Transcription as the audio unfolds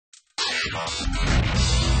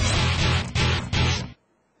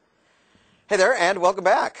Hey there, and welcome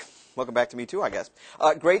back. Welcome back to me too, I guess.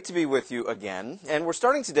 Great to be with you again. And we're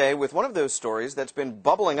starting today with one of those stories that's been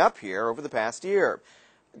bubbling up here over the past year.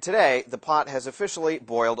 Today, the pot has officially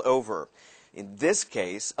boiled over. In this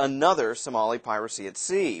case, another Somali piracy at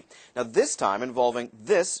sea. Now, this time involving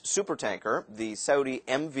this supertanker, the Saudi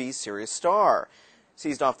MV Sirius Star,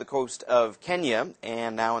 seized off the coast of Kenya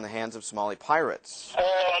and now in the hands of Somali pirates.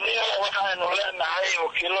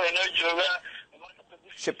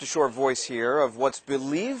 Ship-to-shore voice here of what's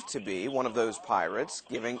believed to be one of those pirates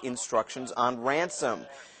giving instructions on ransom.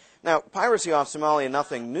 Now, piracy off Somalia,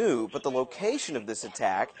 nothing new, but the location of this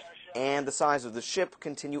attack and the size of the ship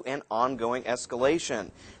continue an ongoing escalation.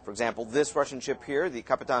 For example, this Russian ship here, the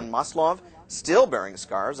Kapitan Maslov, still bearing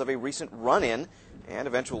scars of a recent run-in and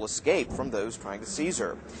eventual escape from those trying to seize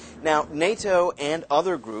her. Now, NATO and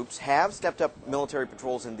other groups have stepped up military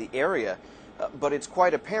patrols in the area, but it's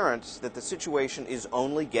quite apparent that the situation is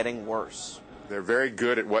only getting worse. They're very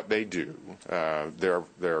good at what they do.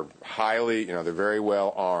 They're highly, they're very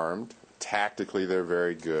well armed. Tactically, they're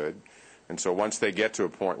very good. And so once they get to a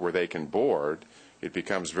point where they can board, it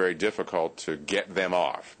becomes very difficult to get them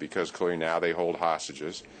off because clearly now they hold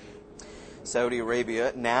hostages. Saudi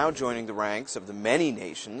Arabia now joining the ranks of the many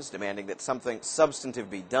nations demanding that something substantive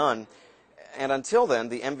be done. And until then,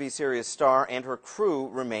 the MV Sirius Star and her crew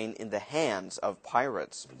remain in the hands of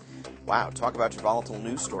pirates. Wow, talk about your volatile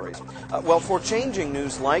news stories. Well, for changing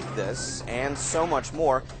news like this and so much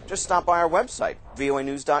more, just stop by our website,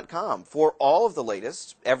 voanews.com, for all of the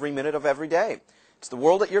latest every minute of every day. It's the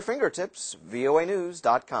world at your fingertips,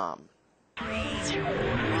 voanews.com.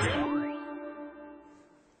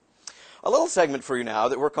 A little segment for you now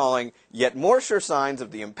that we're calling Yet More Sure Signs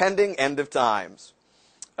of the Impending End of Times.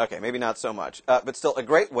 Okay, maybe not so much, but still a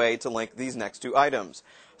great way to link these next two items.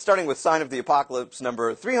 Starting with Sign of the Apocalypse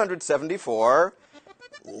number 374,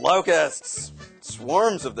 locusts.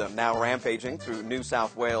 Swarms of them now rampaging through New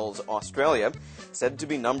South Wales, Australia, said to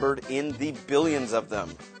be numbered in the billions of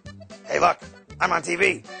them. Hey, look, I'm on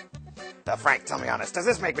TV. Frank, tell me honest, does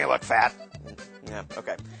this make me look fat? Yeah,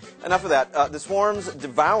 okay. Enough of that. The swarms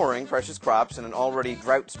devouring precious crops in an already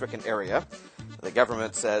drought-stricken area. The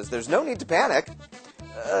government says there's no need to panic.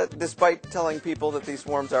 Despite telling people that these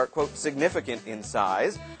swarms are, quote, significant in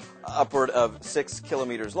size, upward of 6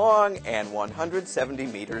 kilometers long and 170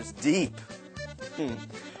 meters deep.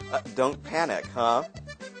 Don't panic, huh?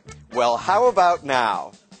 Well, how about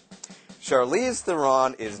now? Charlize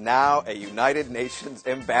Theron is now a United Nations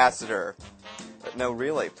ambassador. No,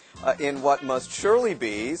 really. In what must surely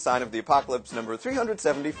be Sign of the Apocalypse number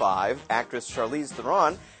 375, actress Charlize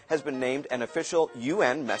Theron has been named an official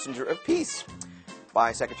UN Messenger of Peace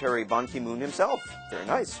by Secretary Ban Ki-moon himself. Very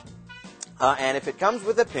nice. And if it comes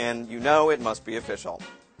with a pin, you know it must be official.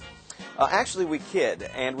 Actually, we kid,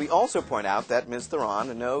 and we also point out that Ms.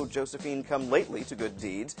 Theron, no Josephine come lately to good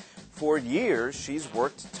deeds, for years she's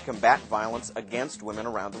worked to combat violence against women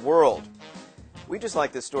around the world. We just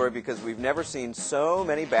like this story because we've never seen so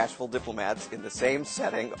many bashful diplomats in the same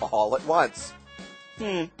setting all at once.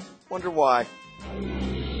 Wonder why.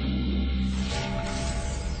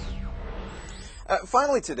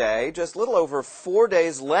 Finally today, just a little over 4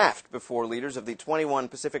 days left before leaders of the 21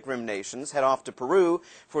 Pacific Rim nations head off to Peru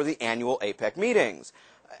for the annual APEC meetings.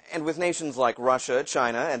 And with nations like Russia,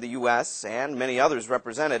 China, and the U.S., and many others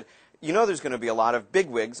represented, you know there's going to be a lot of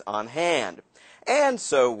bigwigs on hand. And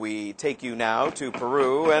so we take you now to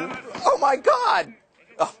Peru and... Oh, my God!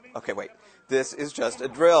 Oh, okay, wait. This is just a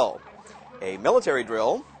drill. A military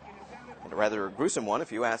drill, and a rather gruesome one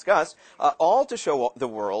if you ask us, all to show the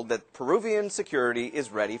world that Peruvian security is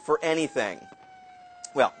ready for anything.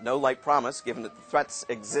 Well, no light promise given that the threats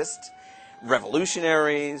exist.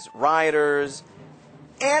 Revolutionaries, rioters,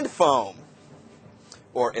 and foam,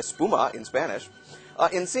 or espuma in Spanish,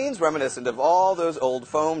 in scenes reminiscent of all those old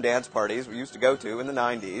foam dance parties we used to go to in the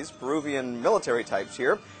 90s, Peruvian military types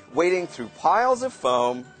here, wading through piles of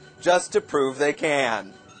foam just to prove they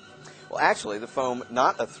can. Well, actually, the foam,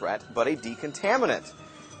 not a threat, but a decontaminant,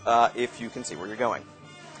 if you can see where you're going.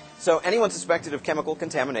 So anyone suspected of chemical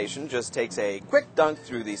contamination just takes a quick dunk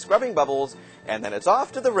through the scrubbing bubbles, and then it's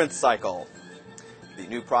off to the rinse cycle. The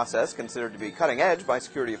new process, considered to be cutting edge by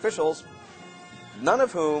security officials, none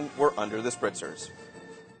of whom were under the spritzers.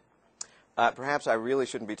 Perhaps I really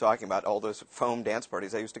shouldn't be talking about all those foam dance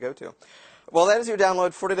parties I used to go to. Well, that is your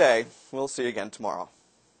download for today. We'll see you again tomorrow.